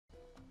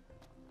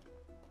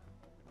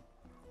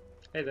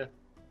Hey there.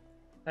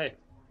 Hey,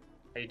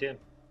 how you doing?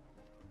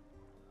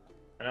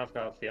 I know I've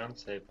got a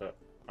fiance, but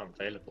I'm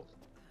available,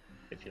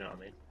 if you know what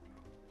I mean.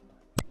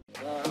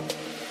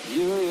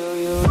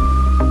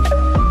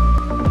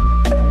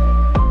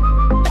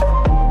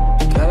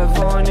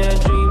 California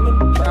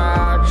dreaming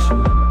about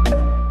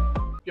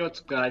you. Yo, what's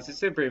up guys,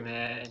 it's Ibrahim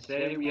here, and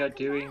today we are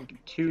doing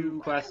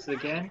two quests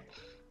again.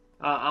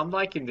 I'm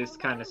liking this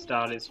kind of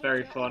style, it's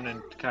very fun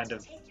and kind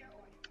of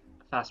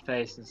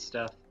fast-paced and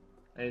stuff.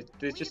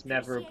 There's just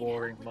never a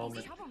boring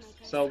moment.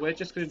 So we're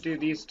just going to do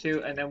these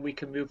two, and then we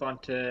can move on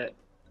to,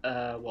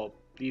 well,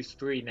 these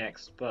three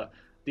next, but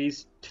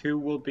these two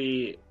will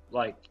be,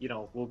 like, you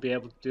know, we'll be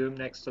able to do them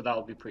next, so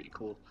that'll be pretty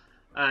cool.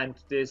 And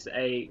there's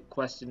a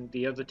question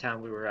the other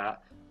town we were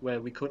at,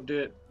 where we couldn't do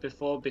it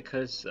before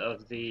because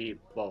of the,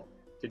 well,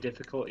 the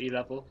difficulty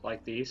level,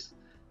 like these.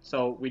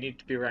 So we need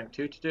to be rank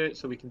 2 to do it,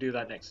 so we can do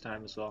that next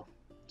time as well.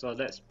 So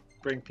let's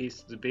bring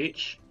peace to the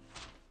beach.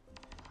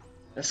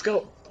 Let's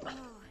go! Oh,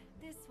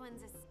 this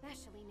one's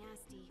especially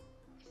nasty.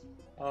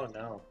 Oh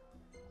no.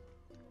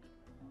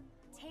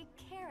 Take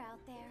care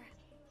out there.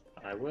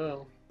 I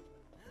will.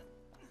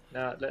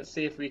 Now, let's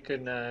see if we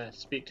can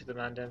speak to the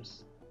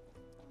Mandems.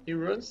 He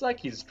runs like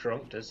he's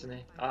drunk, doesn't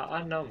he?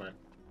 I know, man.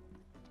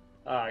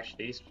 Oh,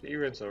 actually, he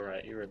runs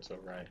alright. He runs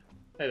alright.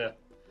 Hey there.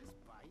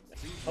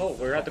 Oh,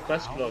 we're at the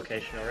quest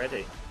location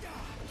already.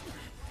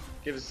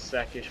 Give us a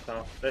sec-ish,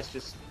 pal. Let's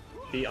just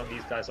beat on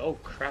these guys. Oh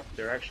crap,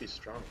 they're actually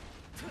strong.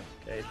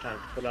 Okay, time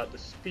to pull out the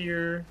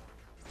spear.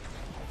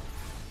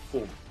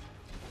 Boom.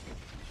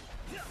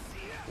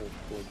 Boom,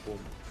 boom, boom.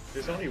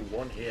 There's only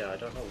one here. I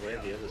don't know where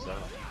the others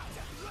are.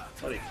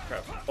 Holy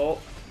crap. Oh!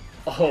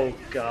 Oh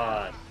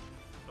god.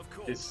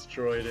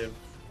 Destroyed him.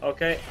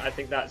 Okay, I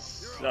think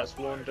that's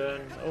one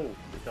done. Oh,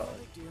 we got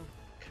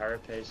a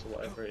carapace or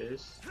whatever it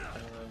is.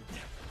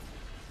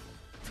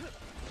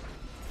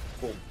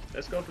 Boom.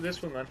 Let's go for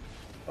this one, man.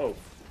 Oh,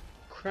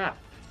 crap.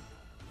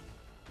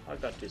 I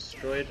got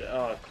destroyed.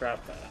 Oh crap.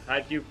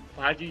 How'd you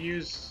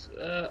use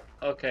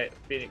okay,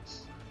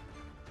 Phoenix.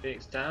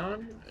 Phoenix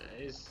down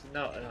is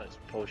no, it's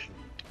potion.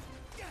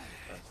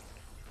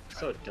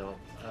 So dumb.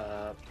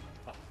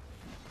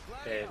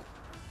 Okay.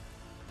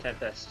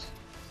 Tempest.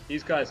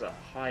 These guys are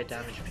high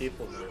damage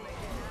people, man.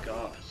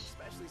 Gosh.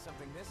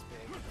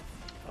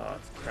 Oh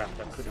crap,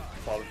 I could have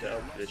followed it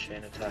up with a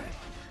chain attack.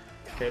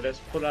 Okay, let's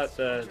pull out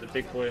the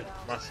big boy,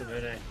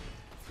 Masamune.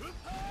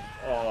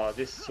 Oh,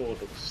 this sword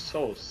looks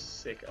so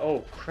sick.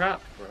 Oh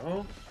crap,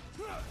 bro.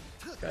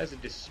 These guys are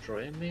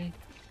destroying me.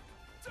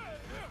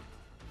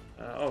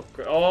 Oh,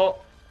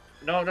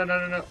 no, no, no,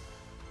 no, no.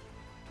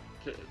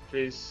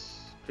 Please,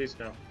 please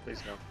no,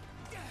 please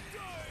no.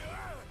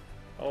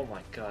 Oh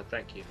my god,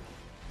 thank you.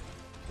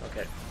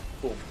 Okay,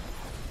 boom.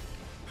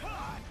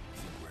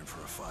 We're in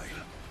for a fight.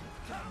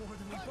 More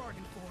than we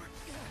bargained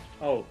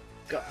for. Oh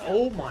god,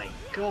 oh my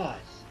god.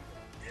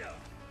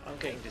 I'm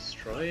getting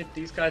destroyed.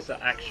 These guys are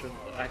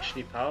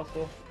actually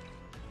powerful.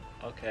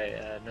 Okay,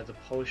 another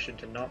potion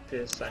to not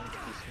pierce. I need to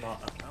be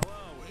smarter.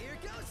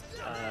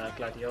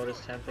 Gladiolus,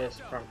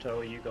 Tempest,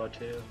 Prompto, you go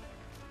too.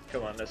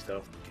 Come on, let's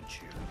go.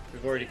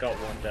 We've already got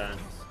one down.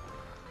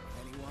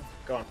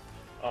 Go on.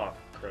 Oh,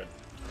 crud.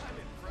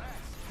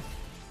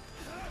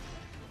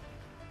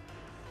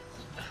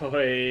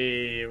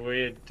 Oi,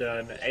 we're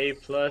done. A+.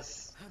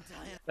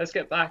 Let's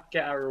get back,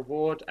 get our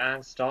reward,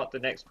 and start the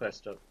next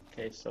quest up.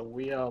 Okay, so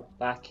we are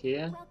back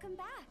here. Welcome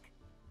back.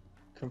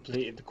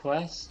 Completed the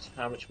quest.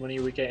 How much money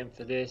are we getting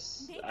for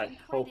this? I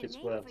hope it's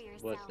worth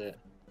it.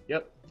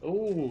 Yep.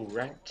 Ooh,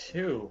 rank 2.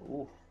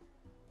 Ooh.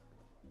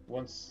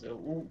 Once.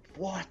 Ooh,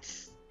 what?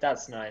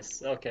 That's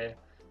nice. Okay,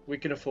 we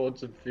can afford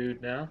some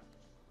food now.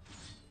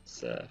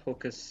 Let's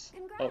hook us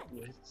up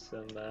with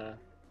some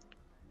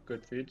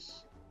good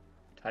foods.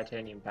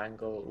 Titanium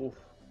bangle. Ooh.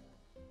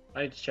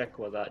 I need to check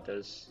what that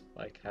does.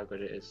 Like how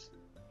good it is.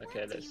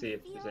 Okay, let's see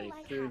if there's any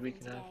food we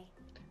can have.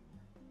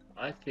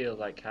 I feel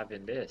like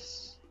having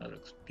this. That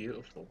looks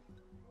beautiful.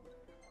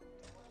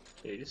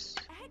 Jeez.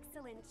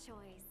 Excellent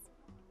choice.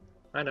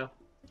 I know.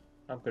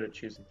 I'm good at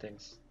choosing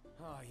things.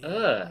 Oh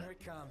yeah, here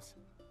it comes.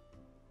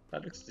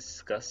 That looks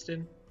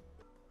disgusting.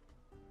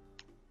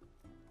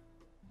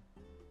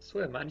 I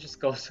swear, man just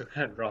goes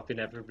around robbing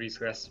everybody's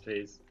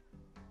recipes.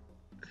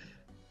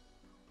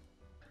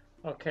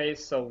 Okay,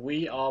 so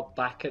we are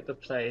back at the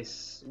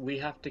place. We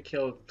have to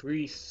kill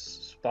 3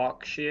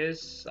 spark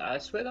shears. I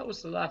swear that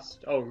was the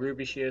last. Oh,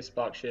 ruby shears,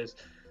 spark shears.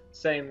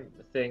 Same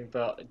thing,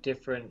 but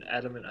different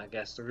element, I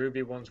guess. The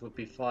ruby ones would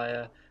be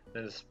fire,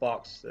 then the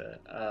sparks,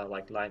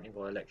 like lightning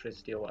or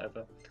electricity or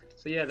whatever.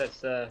 So yeah,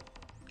 let's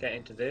get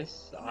into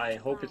this. I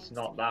hope it's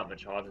not that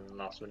much harder than the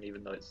last one,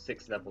 even though it's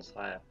 6 levels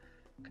higher.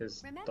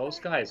 Because those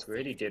guys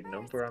really did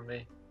number on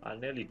me. I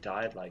nearly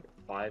died like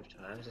 5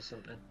 times or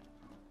something.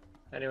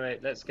 Anyway,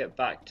 let's get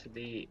back to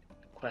the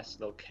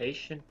quest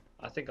location.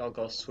 I think I'll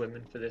go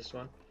swimming for this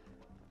one.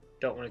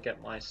 Don't want to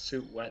get my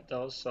suit wet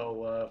though,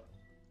 so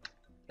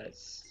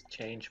let's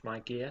change my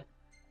gear.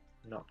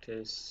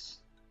 Noctis.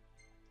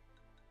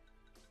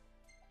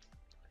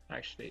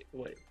 Actually,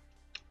 wait.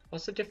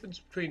 What's the difference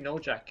between no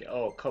jacket?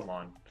 Oh, come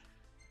on.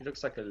 He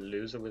looks like a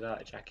loser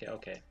without a jacket.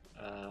 Okay.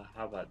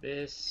 How about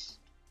this?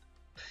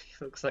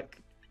 He looks like.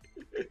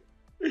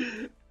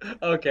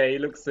 Okay, he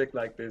looks sick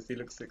like this. He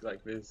looks sick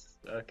like this.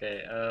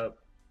 Okay.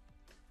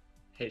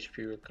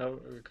 HP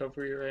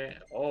recovery rate.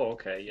 Oh,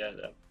 okay. Yeah,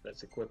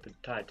 let's equip a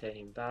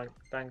titanium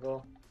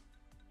bangle.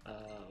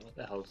 What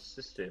the hell does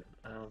this do?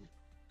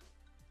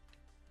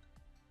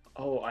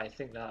 Oh, I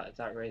think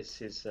that raises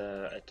his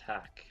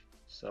attack,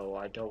 so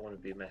I don't want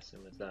to be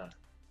messing with that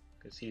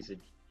because he's a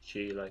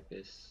G like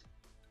this.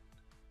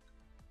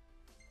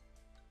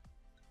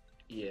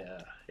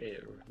 Yeah,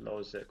 it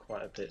lowers it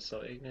quite a bit.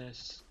 So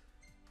Ignis,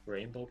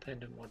 Rainbow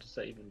Pendant, what does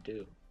that even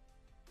do?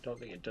 Don't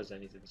think it does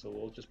anything, so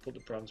we'll just put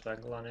the bronze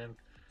bangle on him,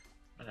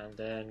 and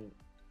then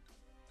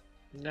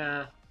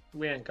nah,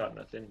 we ain't got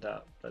nothing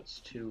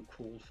that's too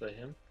cool for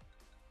him.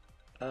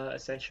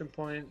 Ascension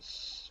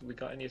points. We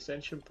got any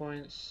ascension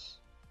points?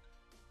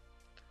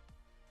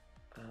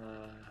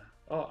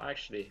 Oh,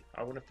 actually,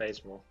 I want to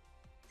phase more.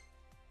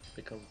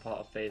 Become part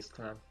of Phase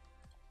Clan.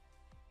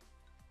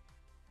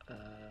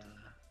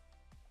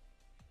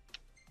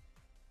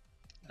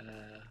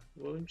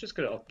 Well, I'm just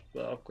gonna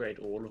upgrade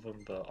all of them,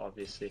 but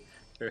obviously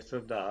there's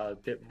some that are a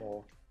bit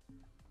more.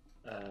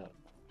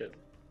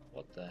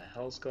 What the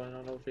hell's going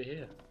on over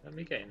here? Let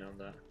me get in on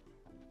that.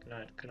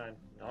 Can I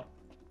not?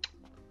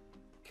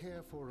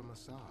 Care for a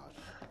massage?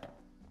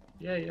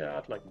 Yeah,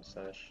 I'd like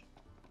massage.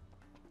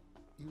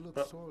 You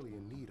look sorely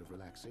in need of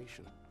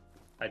relaxation.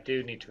 I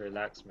do need to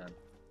relax, man.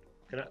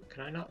 Can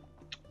I not?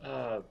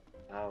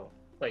 Wow.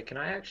 Wait, can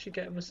I actually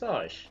get a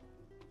massage?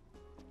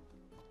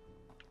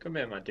 Come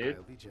here, my dude.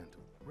 I'll be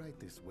gentle. Right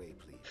this way,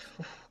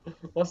 please.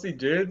 What's he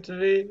doing to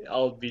me?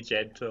 I'll be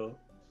gentle.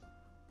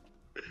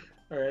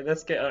 Alright,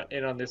 let's get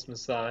in on this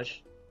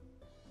massage.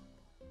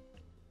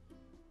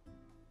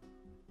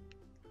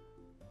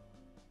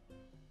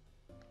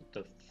 What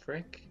the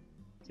frick?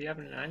 Is he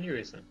having an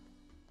aneurysm?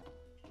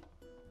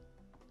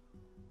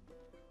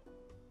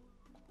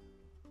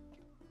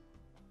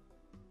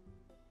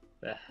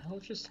 The hell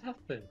just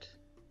happened?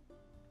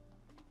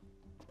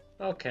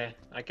 Okay,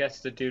 I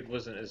guess the dude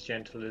wasn't as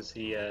gentle as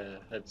he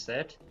had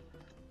said.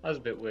 That was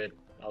a bit weird,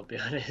 I'll be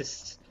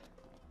honest.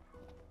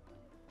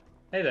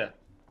 Hey there.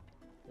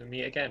 We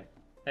meet again.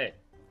 Hey.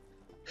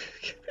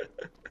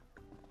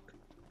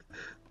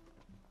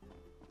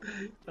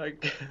 I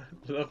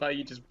love how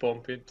you just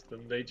bump into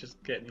them, they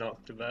just get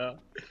knocked about.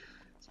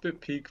 It's a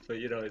bit peak, but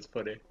you know, it's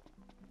funny.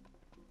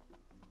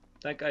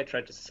 That guy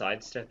tried to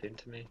sidestep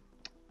into me.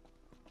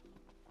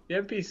 The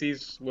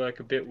NPCs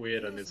work a bit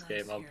weird on this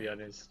game, I'll be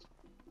honest.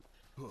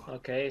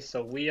 Okay,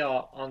 so we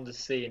are on the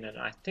scene, and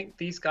I think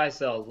these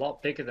guys are a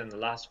lot bigger than the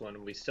last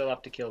one. We still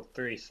have to kill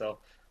 3, so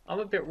I'm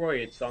a bit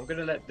worried, so I'm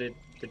gonna let the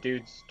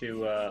dudes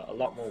do a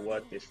lot more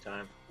work this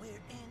time.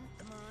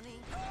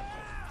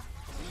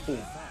 Boom.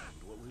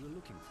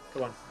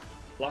 Come on,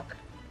 block.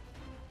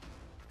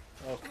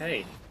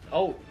 Okay.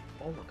 Oh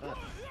my god.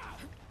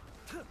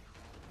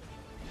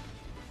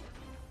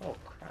 Oh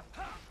crap.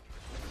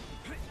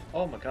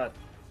 Oh my god.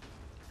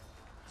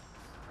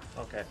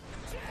 Okay.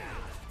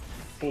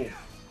 Boom.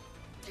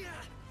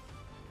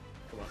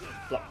 Come on,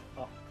 block.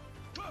 Oh.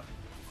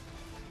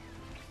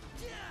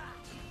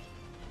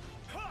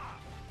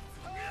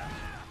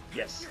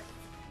 Yes.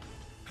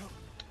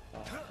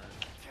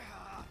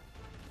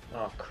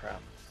 Oh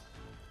crap.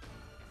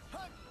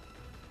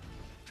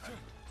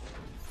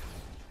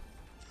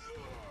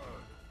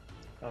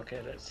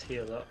 Okay, let's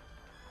heal up.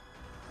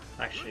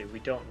 Actually, we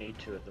don't need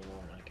to at the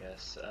moment, I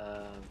guess.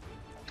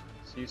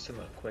 Let's use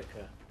something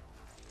quicker.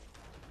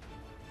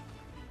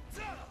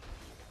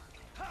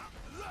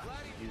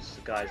 Use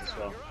the guys as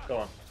well. Go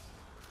on.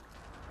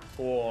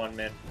 Go on,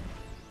 man.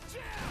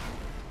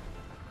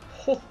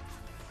 Oh.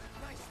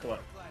 Come on.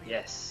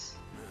 Yes.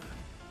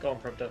 Go on,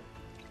 Prompto.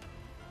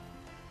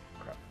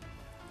 Crap.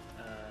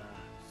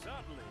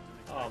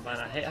 Oh man,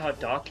 I hate how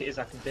dark it is.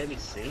 I can barely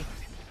see.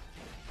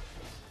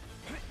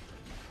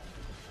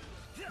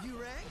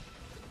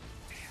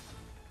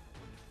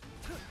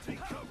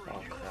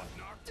 Oh crap.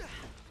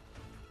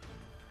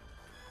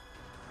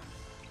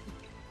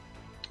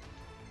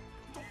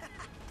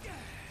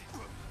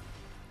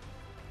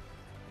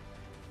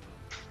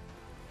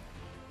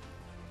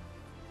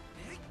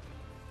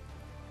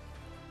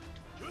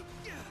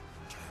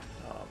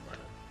 Oh man.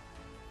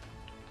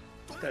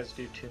 These guys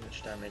do too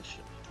much damage.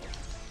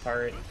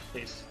 Hurry,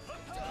 please.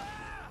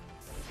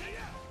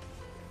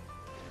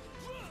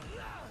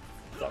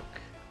 Block.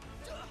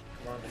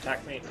 Come on,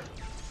 attack me.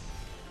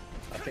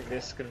 I think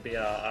this is going to be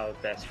our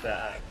best bet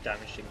at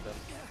damaging them,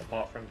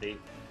 apart from the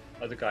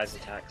other guys'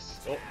 attacks.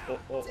 Oh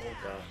god.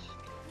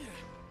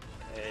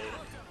 Okay,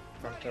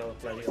 Prompto,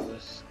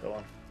 Gladiolus, go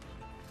on.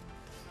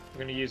 I'm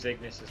going to use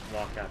Ignis'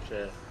 block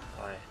after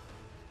I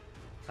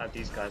have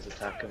these guys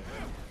attack him.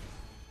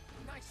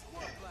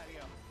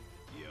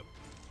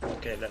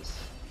 Okay, let's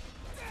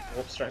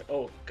warp strike.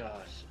 Oh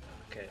god.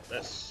 Okay,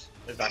 let's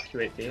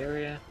evacuate the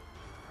area.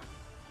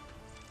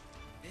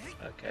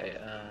 Okay,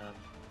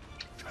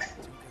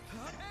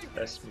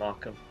 let's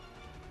mark him.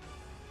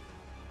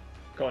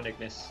 Go on,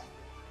 Ignis.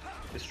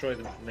 Destroy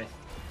them for me.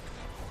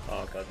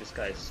 Oh god, this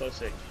guy is so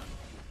sick.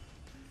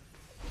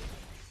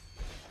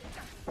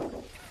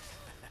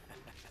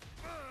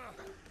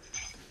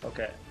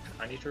 Okay,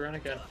 I need to run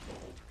again.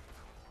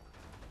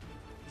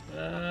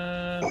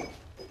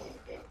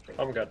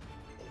 Oh my god.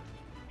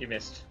 He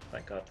missed,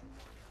 thank god.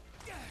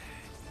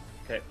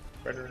 Okay,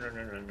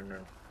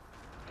 run.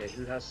 Okay,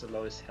 who has the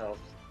lowest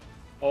health?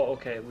 Oh,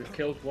 okay, we've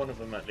killed one of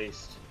them at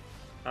least.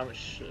 How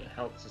much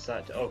health does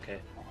that do? Okay,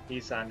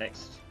 he's our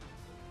next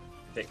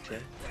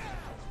victim.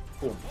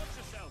 Boom.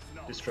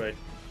 Destroyed.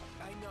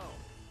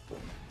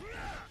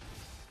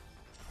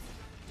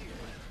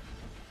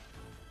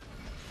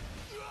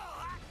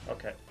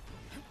 Okay.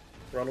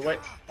 Run away.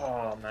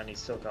 Oh man, he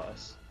still got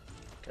us.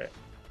 Okay.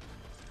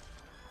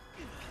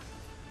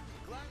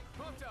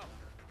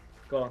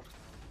 Go on.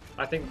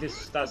 I think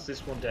that's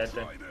this one dead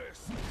then.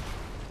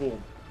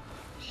 Boom.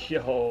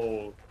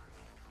 Yo.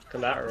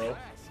 Collateral.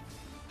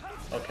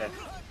 Okay.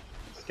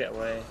 Let's get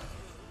away.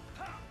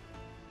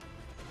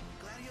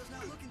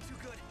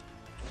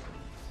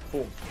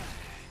 Boom.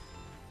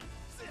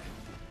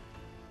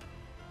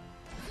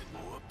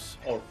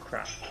 Oh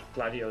crap.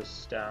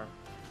 Gladio's down.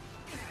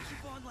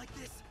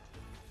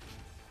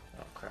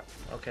 Oh crap.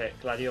 Okay,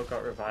 Gladio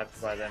got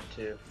revived by them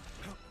too.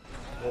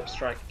 Warp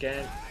strike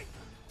again.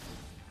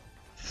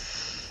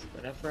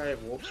 Whenever I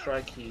warp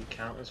strike, he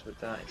counters with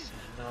that. It's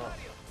not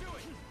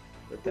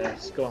the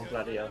best. Go on,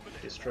 Gladio.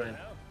 Destroy him.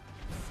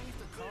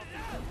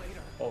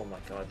 Oh my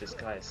god, this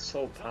guy is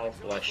so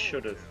powerful. I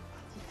should have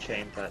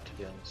chained that, to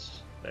be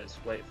honest.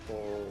 Let's wait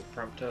for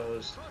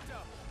Promptos.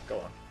 Go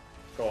on.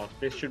 Go on.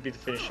 This should be the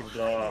finishing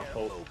blow, I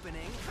hope.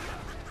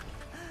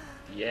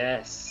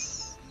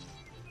 Yes!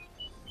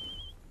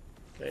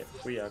 Okay,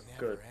 we are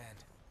good.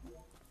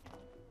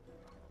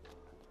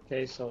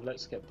 Okay, so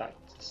let's get back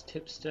to this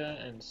tipster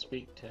and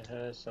speak to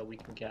her so we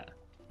can get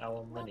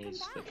our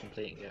monies for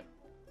completing it.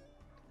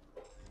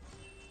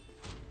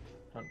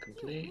 Hunt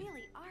complete. You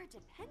really are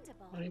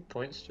dependable. How many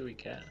points do we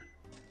get?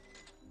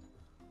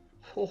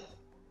 Oh,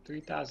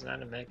 3,000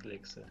 and a mega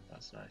elixir.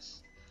 That's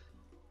nice.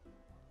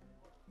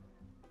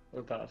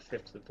 We're about a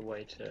fifth of the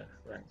way to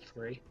rank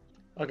 3.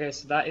 Okay,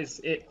 so that is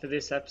it for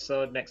this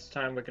episode. Next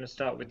time we're going to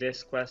start with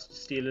this quest,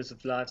 Stealers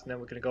of Lives, and then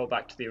we're going to go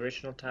back to the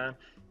original town.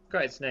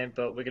 Forgot its name,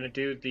 but we're going to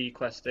do the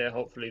quest there.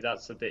 Hopefully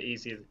that's a bit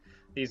easier.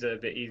 These are a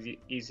bit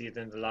easier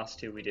than the last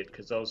two we did,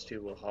 because those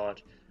two were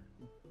hard.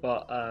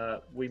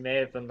 But we may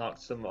have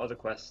unlocked some other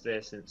quests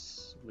there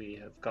since we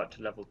have got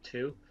to level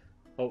 2,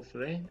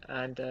 hopefully.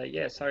 And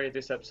yeah, sorry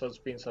this episode's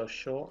been so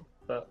short,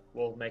 but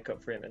we'll make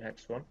up for it in the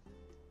next one.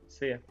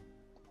 See ya.